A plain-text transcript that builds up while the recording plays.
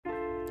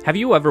Have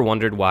you ever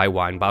wondered why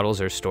wine bottles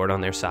are stored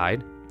on their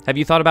side? Have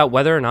you thought about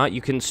whether or not you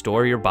can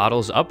store your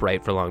bottles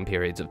upright for long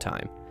periods of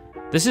time?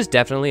 This is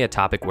definitely a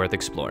topic worth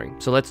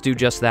exploring, so let's do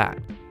just that.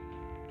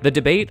 The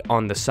debate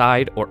on the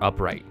side or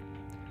upright.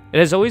 It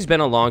has always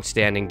been a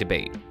long-standing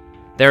debate.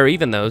 There are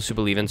even those who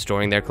believe in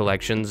storing their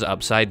collections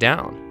upside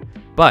down.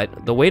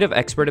 But the weight of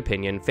expert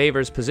opinion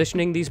favors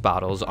positioning these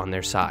bottles on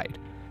their side.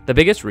 The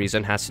biggest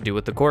reason has to do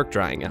with the cork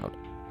drying out.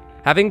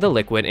 Having the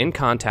liquid in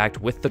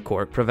contact with the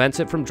cork prevents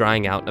it from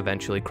drying out,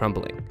 eventually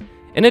crumbling.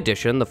 In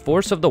addition, the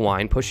force of the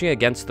wine pushing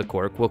against the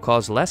cork will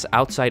cause less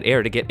outside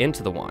air to get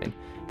into the wine.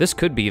 This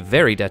could be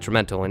very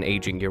detrimental in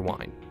aging your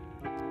wine.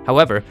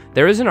 However,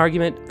 there is an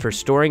argument for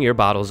storing your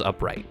bottles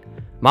upright.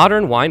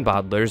 Modern wine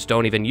bottlers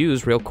don't even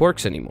use real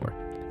corks anymore.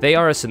 They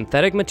are a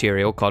synthetic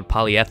material called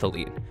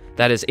polyethylene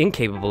that is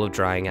incapable of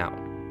drying out.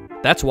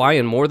 That's why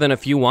in more than a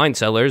few wine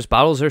cellars,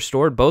 bottles are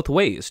stored both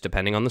ways,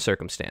 depending on the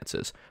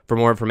circumstances. For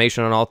more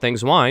information on all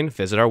things wine,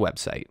 visit our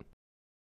website.